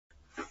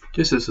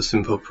This is a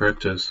simple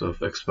practice of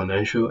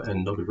exponential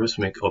and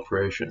logarithmic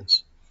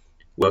operations.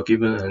 We are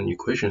given an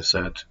equation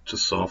set to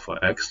solve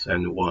for x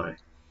and y.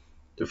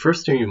 The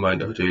first thing you might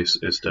notice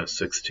is that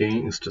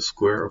 16 is the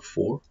square of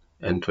 4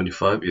 and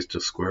 25 is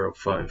the square of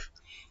 5.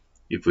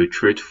 If we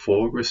treat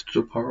 4 raised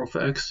to the power of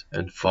x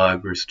and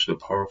 5 raised to the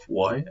power of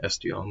y as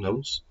the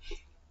unknowns,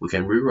 we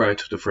can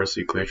rewrite the first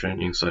equation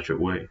in such a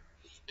way.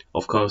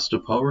 Of course, the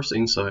powers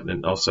inside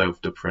and outside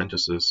of the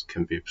parentheses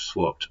can be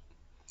swapped.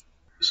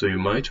 So you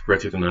might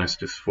recognize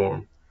this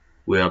form.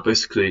 We are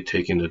basically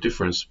taking the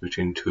difference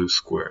between two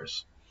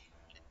squares.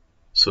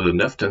 So the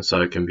left-hand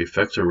side can be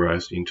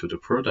factorized into the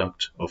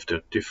product of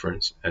the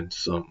difference and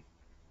sum.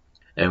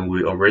 And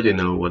we already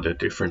know what the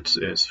difference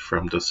is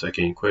from the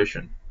second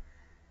equation.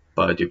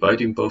 By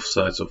dividing both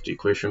sides of the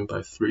equation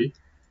by 3,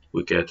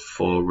 we get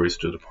 4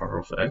 raised to the power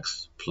of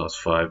x plus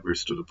 5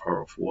 raised to the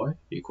power of y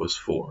equals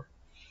 4.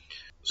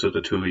 So the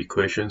two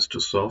equations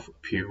to solve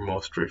appear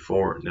more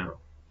straightforward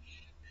now.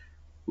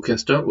 We can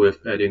start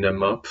with adding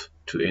them up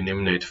to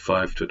eliminate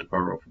 5 to the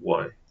power of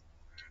y.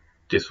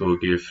 This will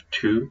give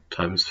 2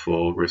 times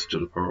 4 raised to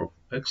the power of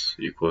x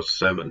equals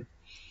 7.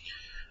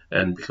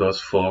 And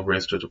because 4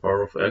 raised to the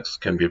power of x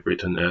can be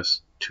written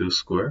as 2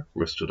 squared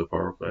raised to the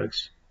power of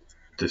x,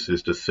 this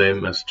is the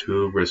same as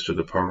 2 raised to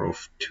the power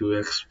of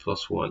 2x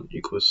plus 1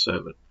 equals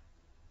 7.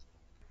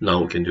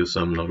 Now we can do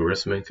some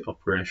logarithmic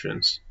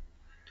operations.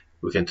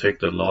 We can take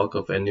the log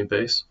of any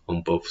base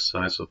on both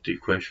sides of the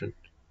equation.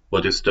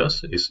 What this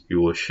does is it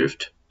will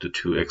shift the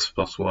 2x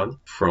plus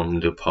 1 from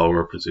the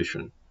power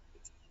position.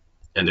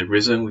 And the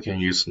reason we can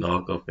use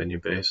log of any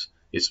base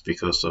is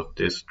because of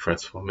this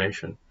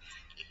transformation,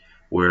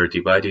 where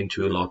dividing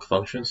two log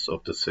functions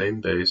of the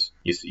same base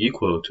is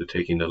equal to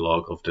taking the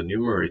log of the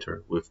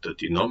numerator with the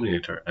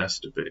denominator as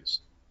the base.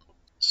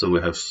 So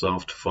we have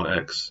solved for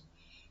x.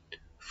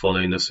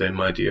 Following the same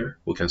idea,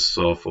 we can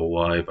solve for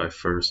y by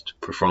first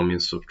performing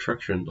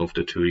subtraction of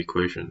the two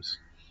equations.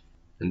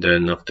 And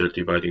then after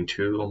dividing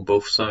 2 on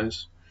both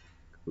sides,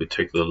 we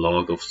take the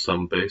log of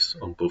some base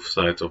on both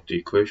sides of the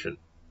equation.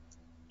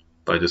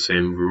 By the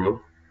same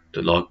rule,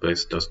 the log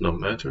base does not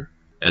matter,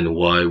 and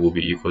y will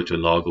be equal to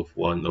log of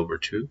 1 over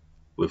 2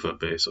 with a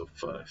base of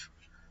 5.